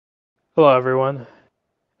Hello, everyone.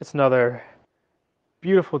 It's another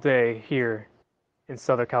beautiful day here in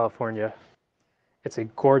Southern California. It's a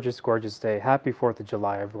gorgeous, gorgeous day. Happy 4th of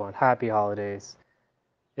July, everyone. Happy holidays.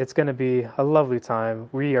 It's going to be a lovely time.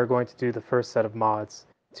 We are going to do the first set of mods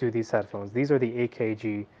to these headphones. These are the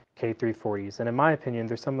AKG K340s, and in my opinion,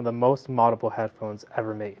 they're some of the most moddable headphones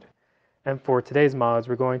ever made. And for today's mods,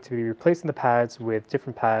 we're going to be replacing the pads with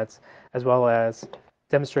different pads, as well as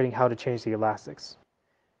demonstrating how to change the elastics.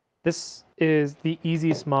 This is the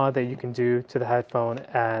easiest mod that you can do to the headphone,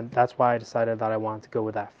 and that's why I decided that I wanted to go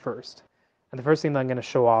with that first. And the first thing that I'm going to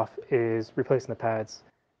show off is replacing the pads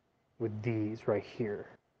with these right here.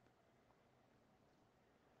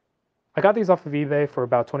 I got these off of eBay for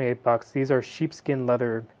about 28 bucks. These are sheepskin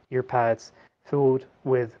leather ear pads filled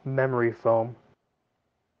with memory foam,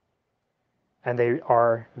 and they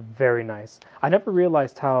are very nice. I never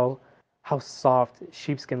realized how soft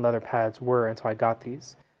sheepskin leather pads were until I got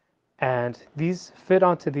these. And these fit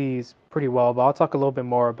onto these pretty well, but I'll talk a little bit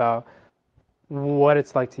more about what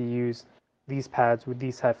it's like to use these pads with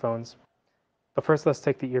these headphones. But first, let's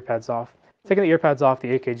take the ear pads off. Taking the ear pads off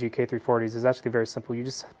the AKG K340s is actually very simple. You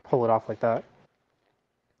just pull it off like that.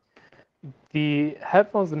 The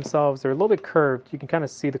headphones themselves, they're a little bit curved. You can kind of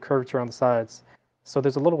see the curvature on the sides. So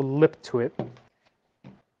there's a little lip to it.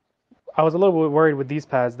 I was a little bit worried with these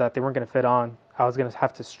pads that they weren't going to fit on. I was going to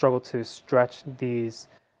have to struggle to stretch these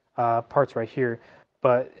parts right here,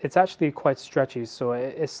 but it's actually quite stretchy, so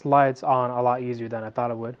it slides on a lot easier than I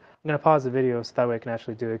thought it would. I'm going to pause the video so that way I can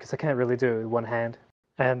actually do it, because I can't really do it with one hand.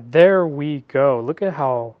 And there we go. Look at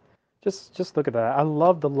how, just look at that. I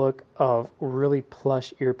love the look of really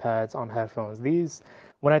plush ear pads on headphones. These,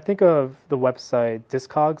 when I think of the website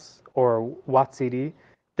Discogs or WatCD,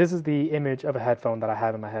 this is the image of a headphone that I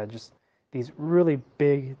have in my head. Just these really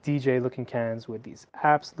big DJ looking cans with these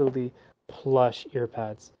absolutely plush ear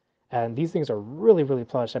pads. And these things are really, really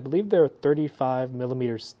plush. I believe they're 35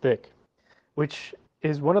 millimeters thick, which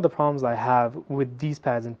is one of the problems I have with these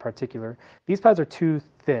pads in particular. These pads are too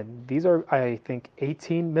thin. These are, I think,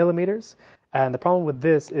 18 millimeters. And the problem with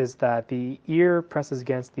this is that the ear presses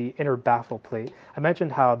against the inner baffle plate. I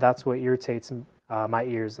mentioned how that's what irritates my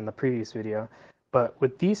ears in the previous video. But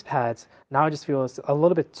with these pads, now I just feel it's a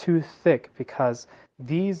little bit too thick because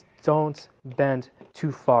these don't bend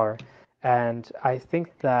too far. And I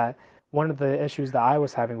think that one of the issues that I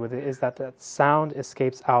was having with it is that the sound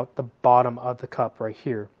escapes out the bottom of the cup right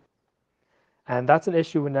here. And that's an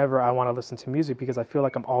issue whenever I want to listen to music, because I feel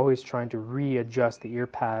like I'm always trying to readjust the ear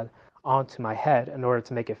pad onto my head in order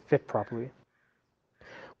to make it fit properly.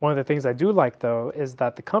 One of the things I do like, though, is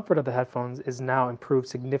that the comfort of the headphones is now improved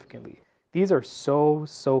significantly. These are so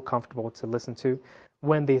comfortable to listen to.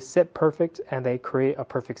 When they sit perfect and they create a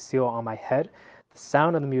perfect seal on my head, the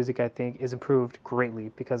sound of the music, I think, is improved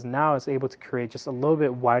greatly, because now it's able to create just a little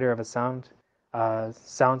bit wider of a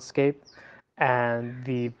soundscape, and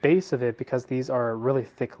the bass of it, because these are really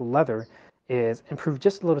thick leather, is improved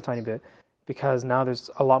just a little tiny bit, because now there's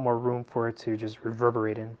a lot more room for it to just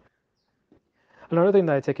reverberate in. Another thing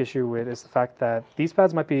that I take issue with is the fact that these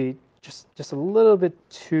pads might be just a little bit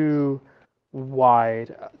too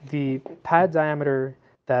wide. The pad diameter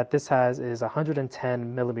that this has is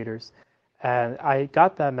 110 millimeters, and I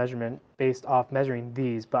got that measurement based off measuring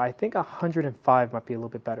these, but I think 105 might be a little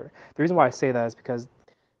bit better. The reason why I say that is because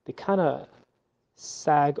they kind of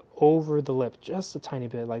sag over the lip just a tiny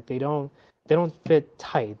bit. Like they don't fit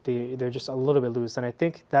tight. They're just a little bit loose, and I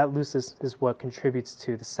think that looseness is what contributes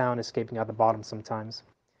to the sound escaping out the bottom sometimes.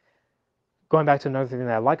 Going back to another thing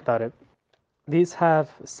that I like about it, these have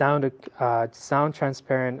sound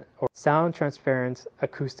transparent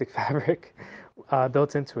acoustic fabric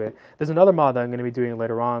built into it. There's another mod that I'm going to be doing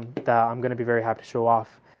later on that I'm going to be very happy to show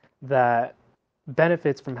off that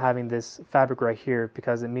benefits from having this fabric right here,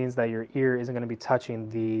 because it means that your ear isn't going to be touching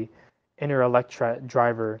the inner electret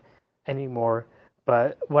driver anymore.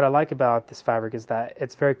 But what I like about this fabric is that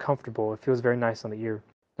it's very comfortable. It feels very nice on the ear.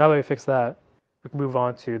 Now that we fix that, we can move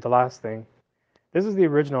on to the last thing. This is the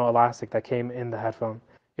original elastic that came in the headphone.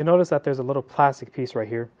 You'll notice that there's a little plastic piece right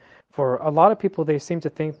here. For a lot of people, they seem to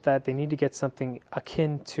think that they need to get something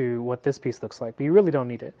akin to what this piece looks like, but you really don't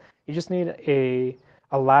need it. You just need a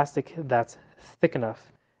elastic that's thick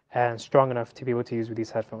enough and strong enough to be able to use with these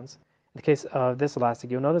headphones. In the case of this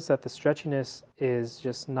elastic, you'll notice that the stretchiness is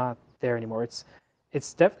just not there anymore.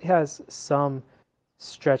 It's definitely has some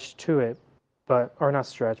stretch to it, or not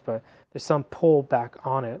stretch, but there's some pull back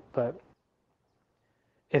on it, but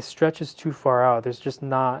it stretches too far out. There's just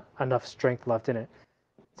not enough strength left in it.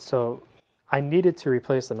 So I needed to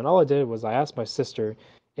replace them. And all I did was I asked my sister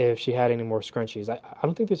if she had any more scrunchies. I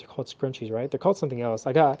don't think these are called scrunchies, right? They're called something else.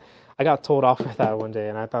 I got told off for that one day,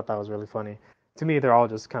 and I thought that was really funny. To me, they're all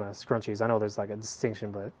just kind of scrunchies. I know there's like a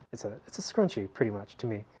distinction, but it's a scrunchie pretty much to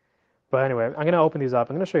me. But anyway, I'm gonna open these up.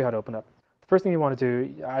 I'm gonna show you how to open up. The first thing you want to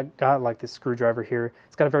do, I got like this screwdriver here.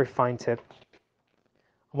 It's got a very fine tip.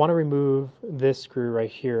 I want to remove this screw right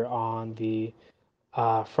here on the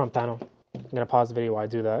front panel. I'm gonna pause the video while I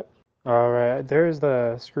do that. All right, there's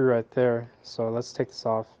the screw right there. So let's take this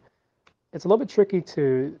off. It's a little bit tricky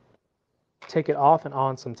to take it off and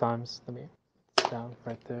on sometimes. Let me put this down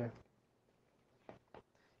right there.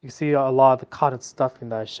 You see a lot of the cotton stuffing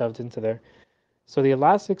that I shoved into there. So the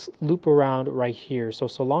elastics loop around right here. So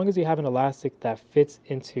long as you have an elastic that fits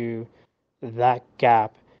into that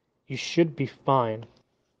gap, you should be fine.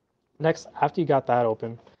 Next, after you got that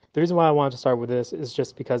open, the reason why I wanted to start with this is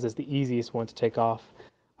just because it's the easiest one to take off.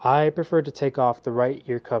 I prefer to take off the right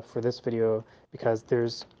ear cup for this video because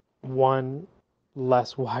there's one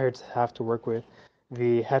less wire to have to work with.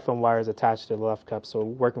 The headphone wire is attached to the left cup, so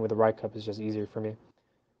working with the right cup is just easier for me.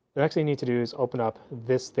 The next thing you need to do is open up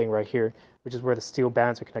this thing right here, which is where the steel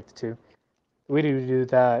bands are connected to. The way to do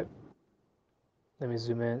that, let me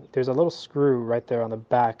zoom in. There's a little screw right there on the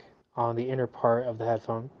back, on the inner part of the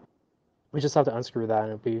headphone. We just have to unscrew that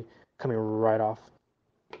and it'll be coming right off.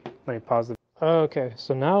 Let me pause it. Okay,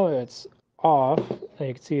 so now it's off, and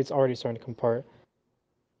you can see it's already starting to come apart.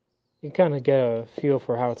 You can kind of get a feel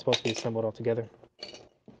for how it's supposed to be assembled all together.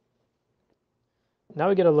 Now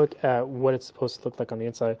we get a look at what it's supposed to look like on the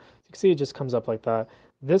inside. You can see it just comes up like that.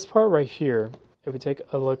 This part right here, if we take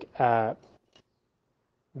a look at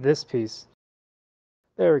this piece,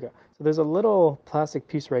 there we go. So there's a little plastic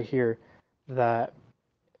piece right here that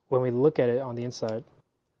when we look at it on the inside,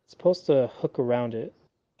 it's supposed to hook around it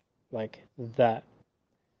like that.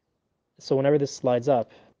 So whenever this slides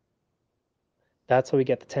up, that's how we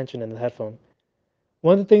get the tension in the headphone.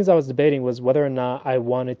 One of the things I was debating was whether or not I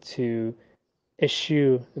wanted to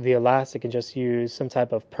eschew the elastic and just use some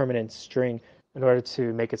type of permanent string in order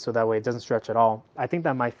to make it so that way it doesn't stretch at all. I think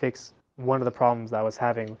that might fix one of the problems that I was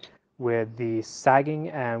having with the sagging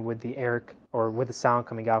and with the air or with the sound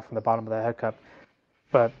coming out from the bottom of the head cup.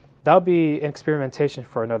 But that'll be an experimentation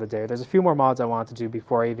for another day. There's a few more mods I want to do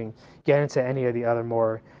before I even get into any of the other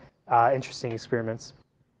more interesting experiments.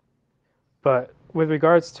 But with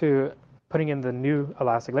regards to putting in the new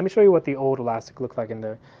elastic, let me show you what the old elastic looked like in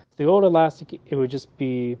there. The old elastic, it would just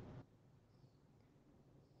be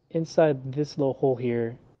inside this little hole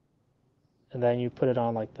here, and then you put it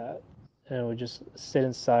on like that, and it would just sit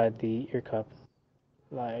inside the ear cup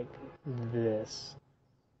like this,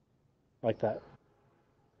 like that.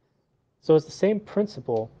 So it's the same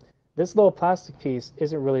principle. This little plastic piece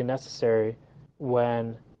isn't really necessary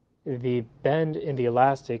when the bend in the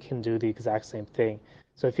elastic can do the exact same thing.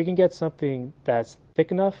 So if you can get something that's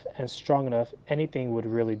thick enough and strong enough, anything would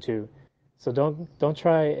really do. So don't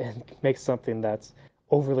try and make something that's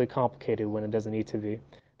overly complicated when it doesn't need to be.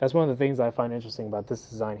 That's one of the things I find interesting about this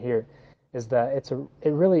design here, is that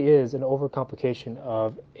it really is an overcomplication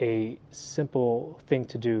of a simple thing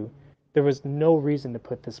to do. There was no reason to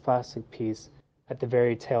put this plastic piece at the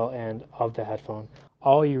very tail end of the headphone.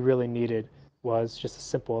 All you really needed was just a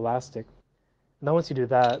simple elastic. Now once you do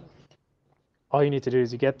that, all you need to do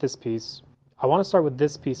is you get this piece. I want to start with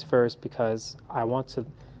this piece first because I want to,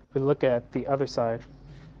 if we look at the other side,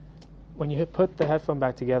 when you put the headphone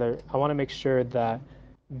back together, I want to make sure that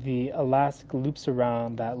the elastic loops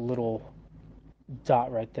around that little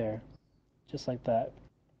dot right there, just like that.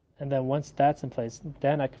 And then once that's in place,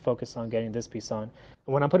 then I can focus on getting this piece on.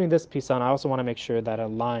 And when I'm putting this piece on, I also want to make sure that it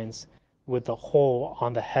aligns with the hole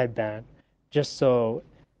on the headband, just so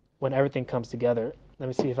when everything comes together, let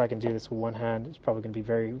me see if I can do this with one hand. It's probably going to be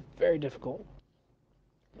very, very difficult.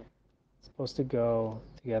 It's supposed to go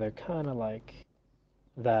together kind of like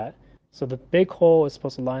that. So the big hole is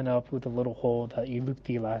supposed to line up with the little hole that you loop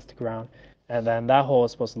the elastic around, and then that hole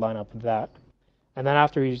is supposed to line up with that. And then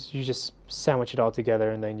after you just sandwich it all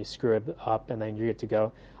together and then you screw it up and then you're good to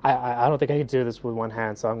go. I don't think I can do this with one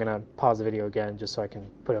hand, so I'm going to pause the video again just so I can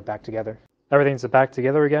put it back together. Everything's back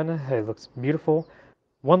together again. It looks beautiful.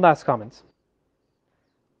 One last comment.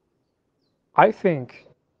 I think,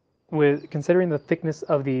 with considering the thickness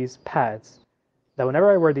of these pads, that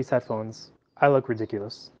whenever I wear these headphones, I look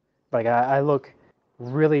ridiculous. Like I look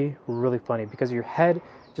really, really funny because your head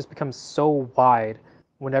just becomes so wide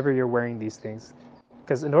whenever you're wearing these things.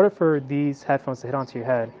 Because in order for these headphones to hit onto your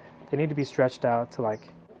head, they need to be stretched out to like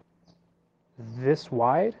this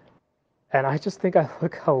wide. And I just think I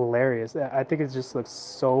look hilarious. I think it just looks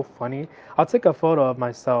so funny. I'll take a photo of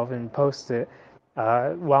myself and post it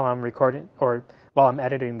while I'm recording or while I'm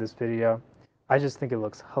editing this video. I just think it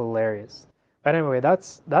looks hilarious. But anyway,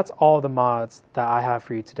 that's all the mods that I have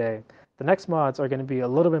for you today. The next mods are going to be a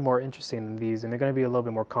little bit more interesting than these, and they're going to be a little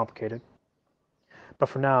bit more complicated. But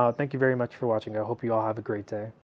for now, thank you very much for watching. I hope you all have a great day.